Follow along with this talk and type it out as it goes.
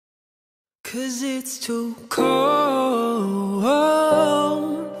'Cause it's too cold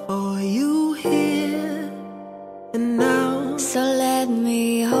for you here and now. So let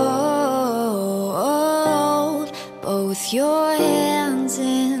me hold both your hands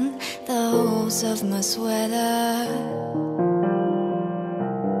in the holes of my sweater.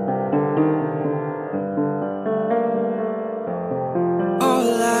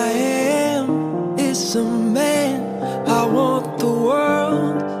 All I am is a man. I want the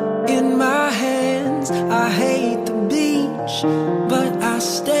world in my hands. I hate the beach, but I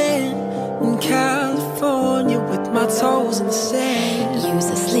stand in California with my toes in the sand. Use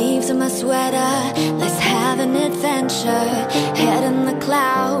the sleeves of my sweater, let's have an adventure. Head in the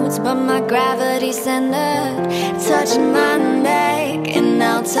clouds, but my gravity's centered. Touch my neck and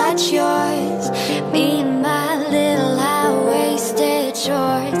I'll touch yours. Me and my little high-waisted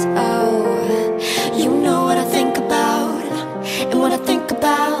shorts. Oh, you know what I think about, and what I think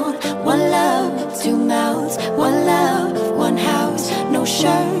about. One love, two mouths, one love, one house. No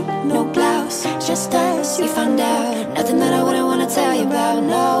shirt, no blouse, just us, you found out. Nothing that I wouldn't wanna tell you about,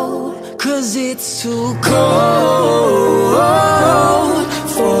 no. 'Cause it's too cold